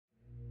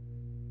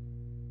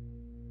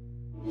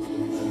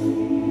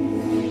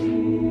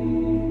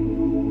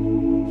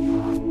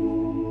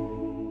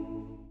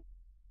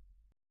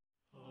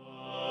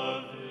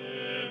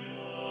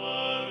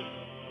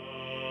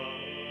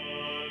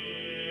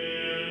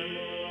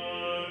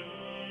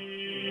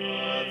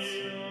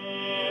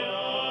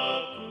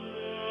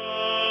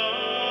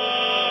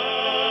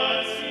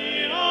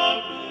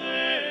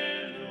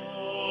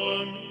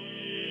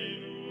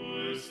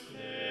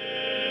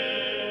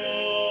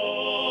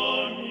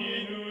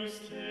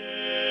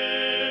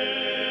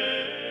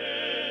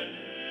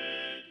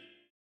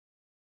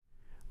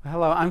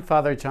Hello, I'm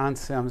Father John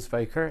Sims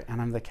Baker,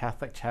 and I'm the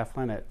Catholic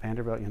chaplain at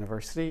Vanderbilt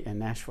University in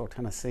Nashville,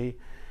 Tennessee.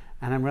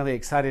 And I'm really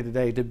excited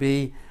today to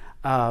be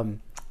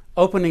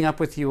opening up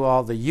with you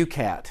all the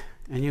Youcat.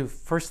 And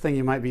first thing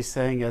you might be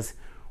saying is,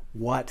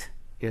 what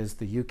is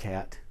the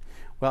Youcat?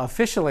 Well,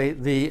 officially,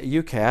 the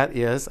Youcat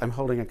is, I'm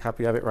holding a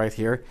copy of it right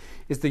here,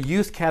 is the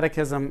Youth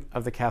Catechism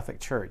of the Catholic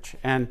Church.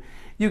 And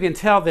you can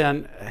tell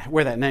then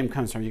where that name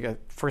comes from. You got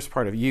first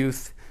part of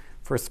youth,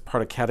 first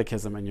part of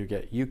catechism, and you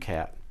get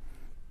Youcat.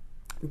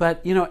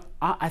 But,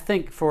 I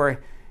think for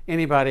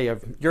anybody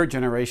of your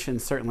generation,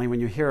 certainly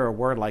when you hear a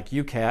word like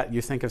Youcat, you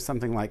think of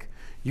something like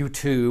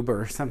YouTube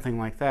or something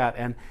like that.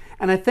 And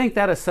I think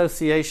that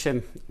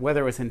association,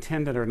 whether it was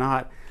intended or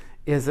not,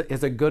 is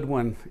a good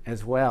one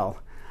as well.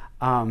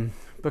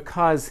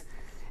 Because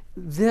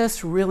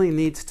this really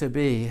needs to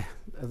be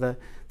the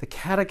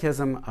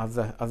catechism of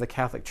the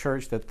Catholic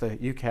Church that the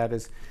Youcat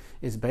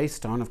is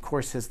based on, of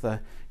course, is the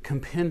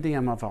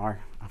compendium of our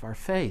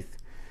faith.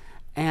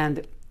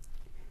 And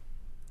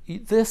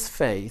this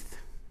faith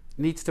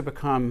needs to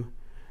become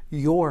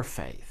your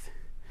faith.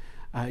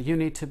 You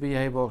need to be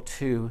able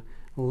to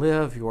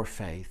live your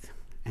faith,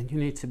 and you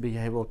need to be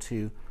able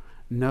to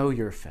know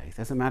your faith.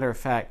 As a matter of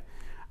fact,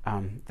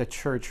 the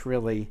Church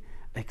really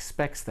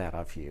expects that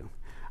of you.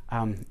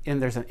 And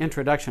there's an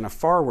introduction, a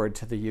foreword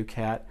to the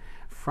Youcat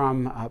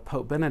from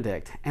Pope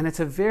Benedict. And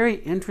it's a very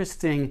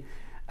interesting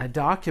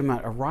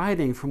document, a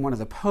writing from one of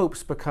the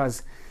popes,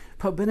 because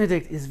Pope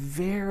Benedict is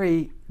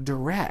very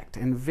direct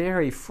and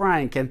very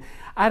frank. And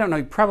I don't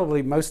know,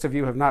 probably most of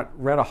you have not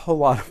read a whole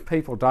lot of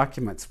papal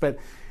documents, but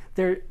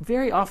they're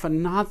very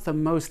often not the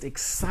most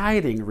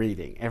exciting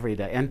reading every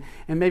day, and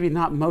maybe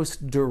not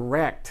most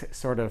direct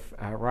sort of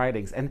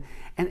writings. And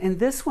in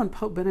this one,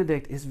 Pope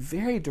Benedict is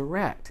very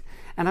direct.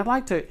 And I'd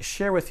like to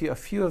share with you a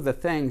few of the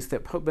things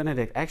that Pope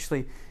Benedict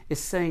actually is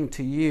saying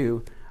to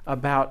you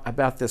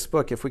about this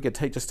book. If we could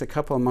take just a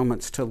couple of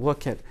moments to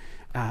look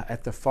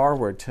at the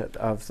foreword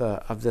of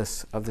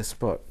this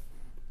book.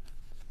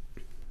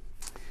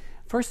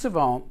 First of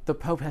all, the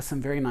Pope has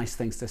some very nice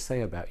things to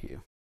say about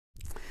you.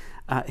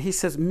 He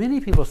says, many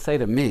people say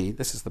to me,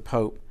 this is the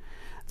Pope,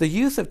 the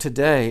youth of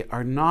today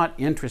are not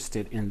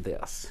interested in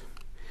this.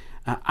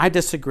 I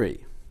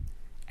disagree,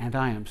 and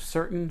I am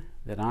certain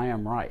that I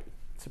am right.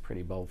 It's a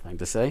pretty bold thing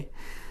to say.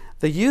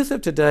 The youth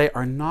of today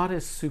are not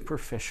as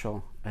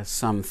superficial as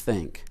some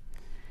think.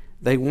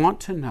 They want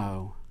to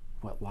know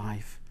what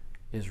life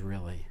is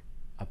really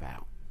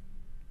about.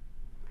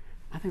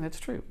 I think that's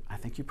true. I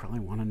think you probably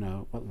want to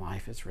know what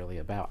life is really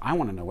about. I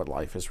want to know what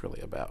life is really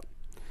about.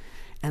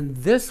 And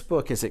this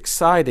book is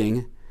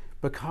exciting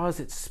because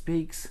it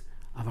speaks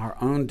of our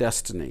own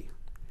destiny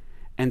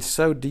and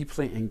so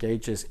deeply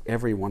engages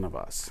every one of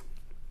us.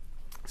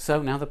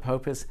 So now the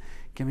Pope has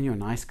given you a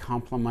nice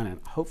compliment and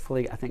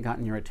hopefully, I think,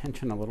 gotten your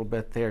attention a little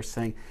bit there,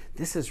 saying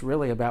this is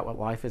really about what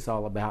life is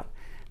all about.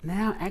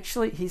 Now,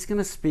 actually, he's going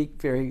to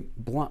speak very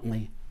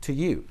bluntly to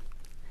you.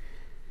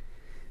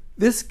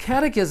 This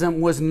catechism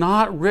was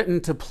not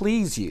written to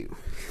please you.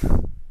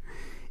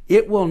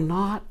 It will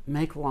not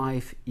make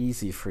life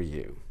easy for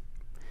you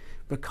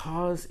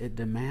because it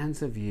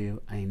demands of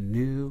you a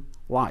new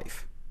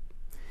life.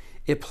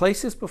 It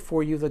places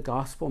before you the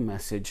gospel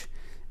message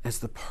as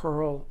the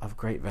pearl of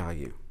great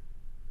value,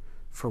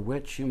 for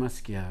which you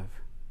must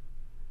give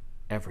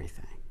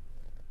everything.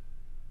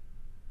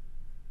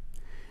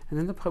 And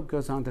then the Pope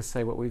goes on to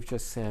say what we've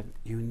just said.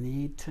 You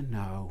need to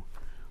know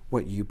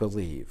what you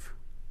believe.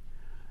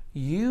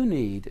 You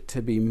need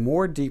to be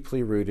more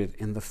deeply rooted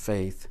in the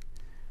faith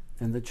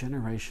than the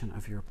generation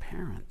of your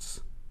parents.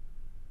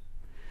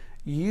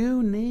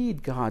 You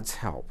need God's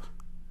help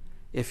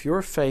if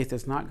your faith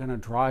is not going to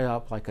dry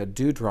up like a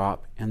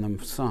dewdrop in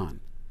the sun.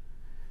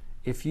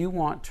 If you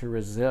want to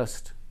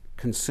resist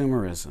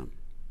consumerism,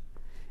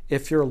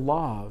 if your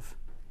love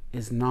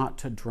is not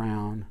to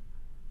drown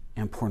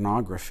in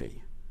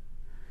pornography,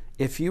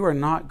 if you are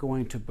not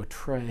going to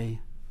betray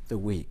the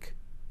weak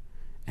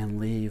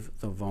and leave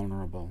the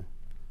vulnerable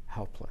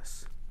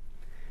helpless.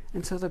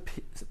 And so the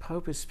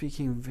Pope is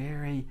speaking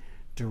very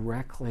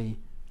directly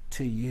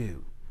to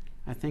you.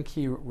 I think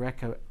he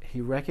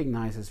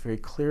recognizes very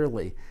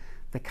clearly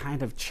the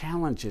kind of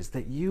challenges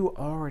that you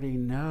already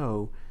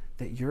know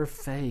that your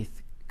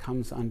faith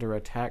comes under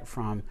attack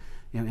from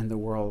in the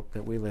world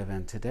that we live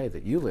in today,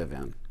 that you live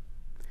in.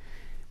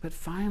 But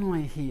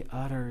finally, he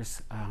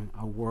utters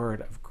a word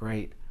of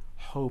great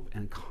hope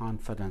and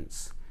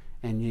confidence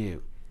in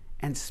you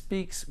and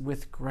speaks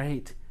with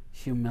great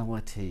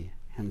humility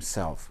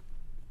himself.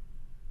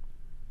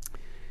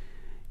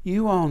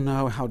 You all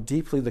know how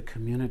deeply the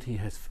community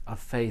of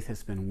faith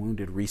has been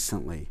wounded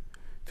recently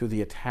through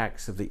the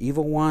attacks of the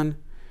evil one,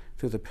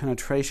 through the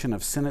penetration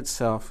of sin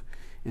itself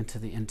into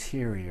the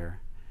interior,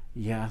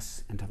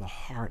 yes, into the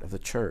heart of the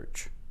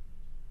church.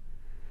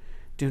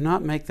 Do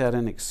not make that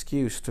an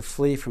excuse to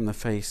flee from the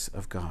face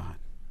of God.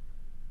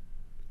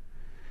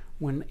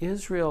 When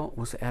Israel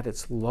was at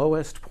its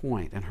lowest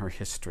point in her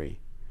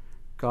history,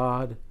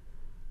 God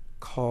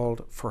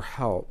called for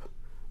help,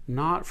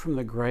 not from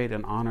the great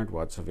and honored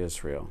ones of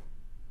Israel,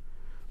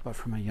 but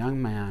from a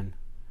young man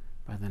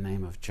by the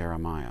name of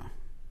Jeremiah.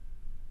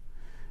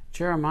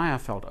 Jeremiah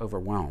felt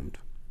overwhelmed.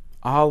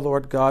 "Ah,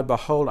 Lord God,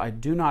 behold, I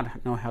do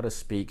not know how to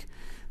speak,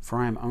 for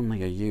I am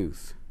only a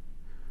youth."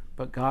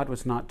 But God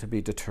was not to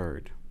be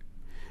deterred.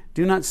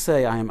 "Do not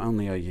say, I am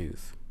only a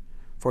youth,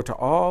 for to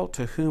all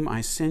to whom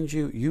I send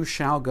you, you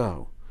shall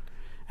go,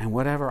 and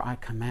whatever I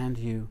command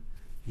you,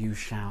 you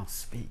shall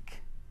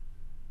speak."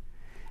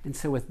 And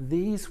so with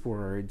these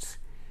words,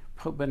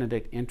 Pope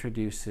Benedict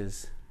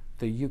introduces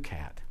the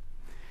Youcat.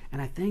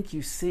 And I think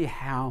you see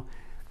how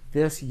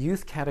this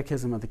youth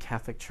catechism of the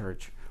Catholic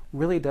Church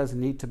really does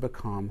need to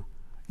become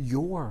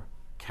your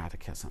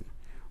catechism,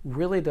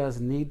 really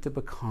does need to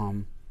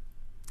become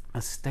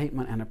a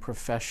statement and a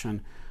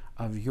profession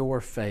of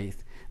your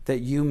faith that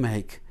you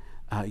make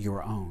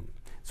your own.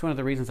 It's one of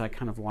the reasons I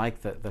kind of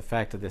like the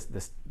fact of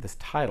this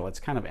title. It's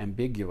kind of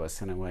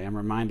ambiguous in a way. I'm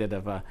reminded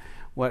of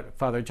what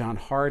Father John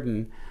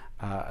Hardin,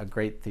 a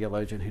great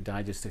theologian who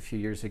died just a few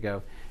years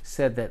ago,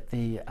 said that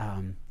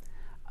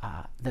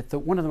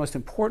one of the most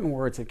important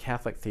words of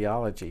Catholic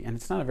theology, and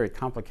it's not a very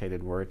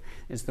complicated word,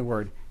 is the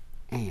word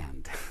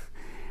 "and."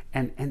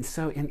 And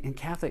so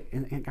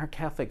in our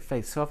Catholic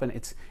faith, so often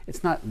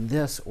it's not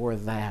this or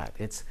that,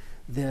 it's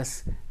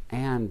this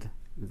and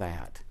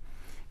that.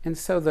 And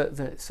so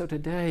so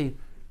today,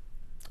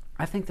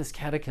 I think this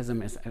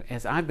catechism is,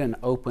 as I've been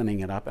opening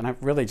it up, and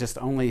I've really it's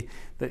only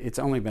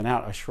been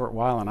out a short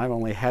while, and I've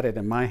only had it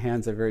in my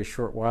hands a very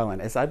short while,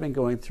 and as I've been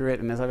going through it,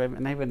 and as I've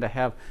been able to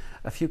have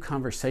a few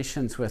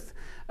conversations with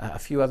a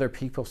few other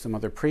people, some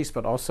other priests,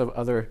 but also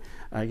other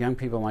young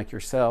people like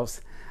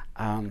yourselves,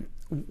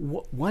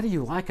 what do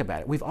you like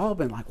about it? We've all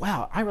been like,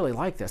 wow, I really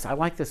like this. I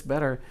like this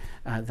better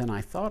than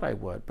I thought I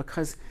would,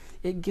 because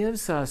it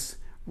gives us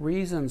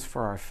reasons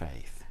for our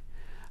faith.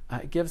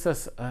 It gives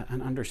us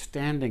an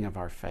understanding of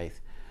our faith,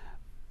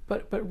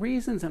 but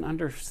reasons and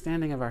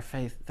understanding of our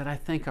faith that I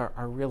think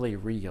are really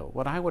real.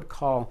 What I would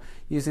call,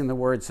 using the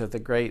words of the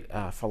great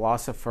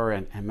philosopher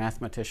and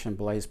mathematician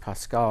Blaise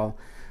Pascal,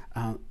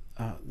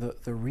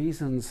 the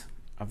reasons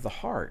of the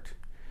heart.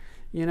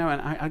 And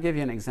I'll give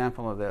you an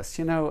example of this.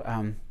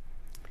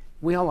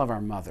 We all love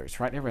our mothers,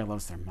 right? Everybody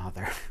loves their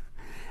mother.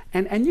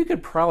 And you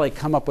could probably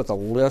come up with a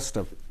list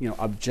of,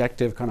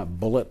 objective kind of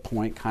bullet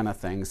point kind of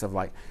things of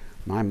like,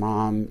 my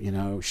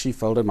mom, she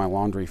folded my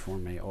laundry for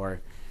me,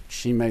 or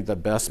she made the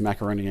best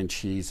macaroni and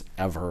cheese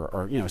ever,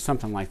 or,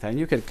 something like that. And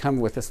you could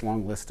come with this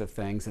long list of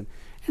things, and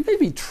they'd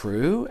be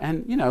true.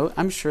 And,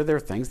 I'm sure there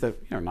are things that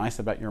are nice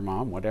about your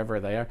mom,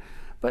 whatever they are.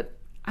 But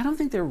I don't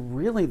think they're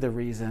really the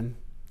reason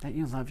that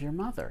you love your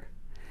mother.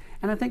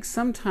 And I think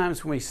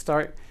sometimes when we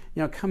start,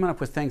 coming up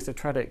with things to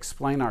try to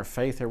explain our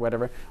faith or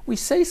whatever, we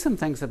say some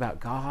things about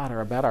God or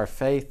about our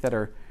faith that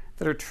are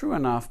true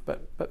enough,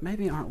 but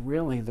maybe aren't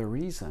really the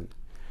reason.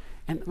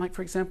 And like,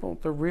 for example,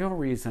 the real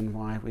reason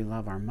why we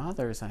love our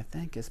mothers, I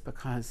think, is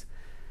because,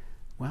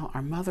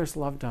 our mothers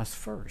loved us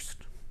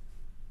first.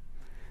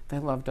 They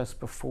loved us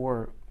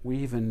before we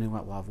even knew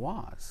what love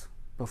was,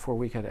 before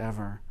we could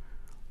ever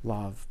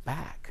love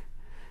back.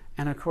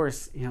 And of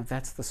course,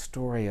 that's the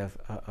story of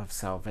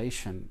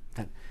salvation,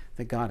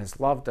 that God has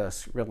loved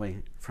us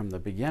really from the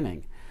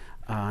beginning.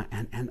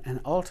 And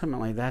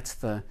ultimately,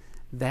 that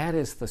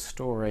is the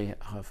story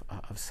of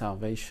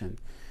salvation,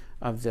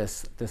 of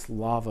this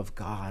love of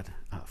God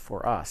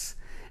for us.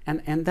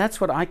 And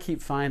that's what I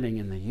keep finding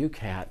in the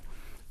Youcat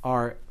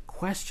are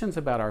questions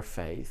about our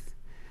faith,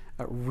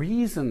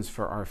 reasons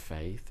for our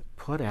faith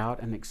put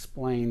out and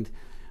explained,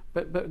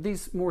 but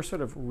these more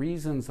sort of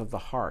reasons of the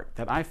heart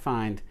that I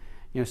find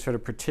sort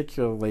of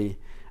particularly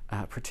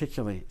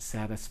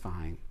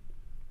satisfying.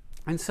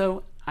 And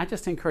so I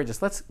just encourage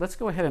us, let's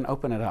go ahead and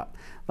open it up.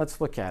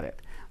 Let's look at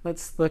it.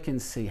 Let's look and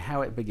see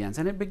how it begins.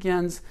 And it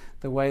begins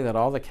the way that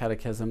all the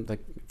catechism,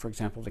 for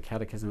example, the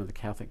Catechism of the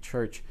Catholic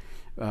Church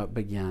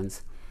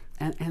begins.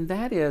 And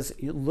that is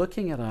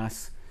looking at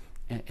us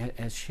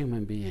as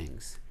human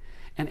beings.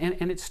 And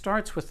it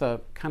starts with a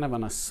kind of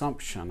an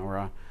assumption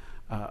or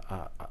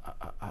a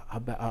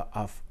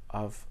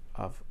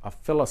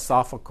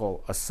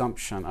philosophical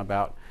assumption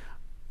about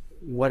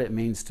what it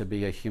means to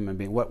be a human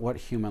being, what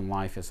human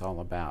life is all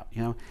about,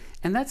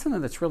 And that's something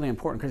that's really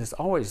important because it's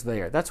always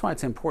there. That's why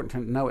it's important to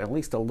know at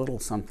least a little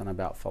something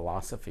about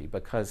philosophy,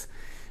 because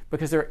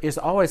there is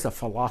always a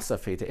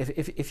philosophy.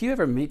 If you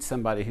ever meet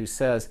somebody who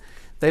says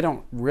they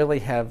don't really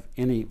have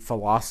any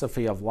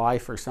philosophy of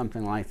life or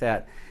something like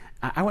that,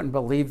 I wouldn't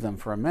believe them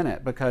for a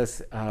minute,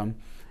 because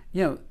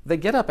they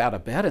get up out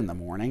of bed in the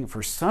morning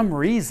for some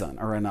reason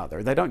or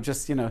another. They don't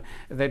just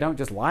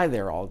lie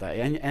there all day,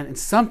 and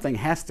something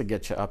has to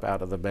get you up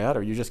out of the bed,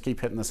 or you just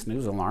keep hitting the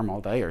snooze alarm all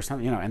day or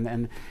something,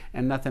 and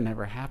nothing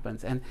ever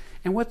happens. And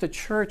what the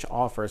Church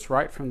offers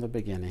right from the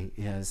beginning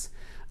is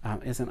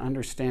an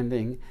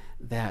understanding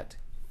that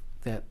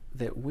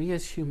we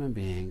as human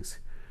beings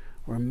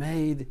were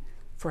made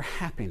for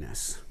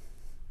happiness.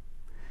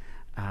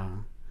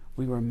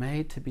 We were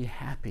made to be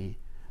happy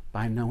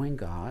by knowing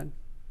God,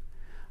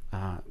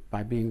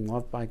 by being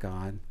loved by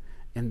God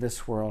in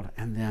this world,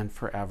 and then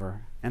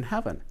forever in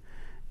heaven.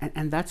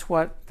 And that's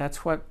what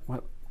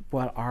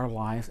what our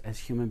lives as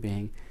human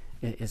beings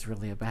is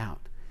really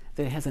about.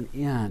 That it has an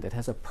end, it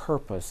has a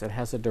purpose, it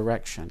has a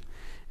direction.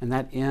 And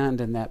that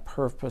end and that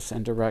purpose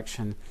and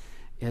direction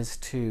is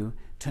to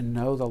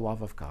know the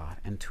love of God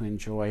and to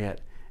enjoy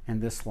it in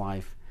this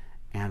life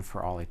and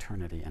for all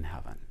eternity in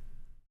heaven.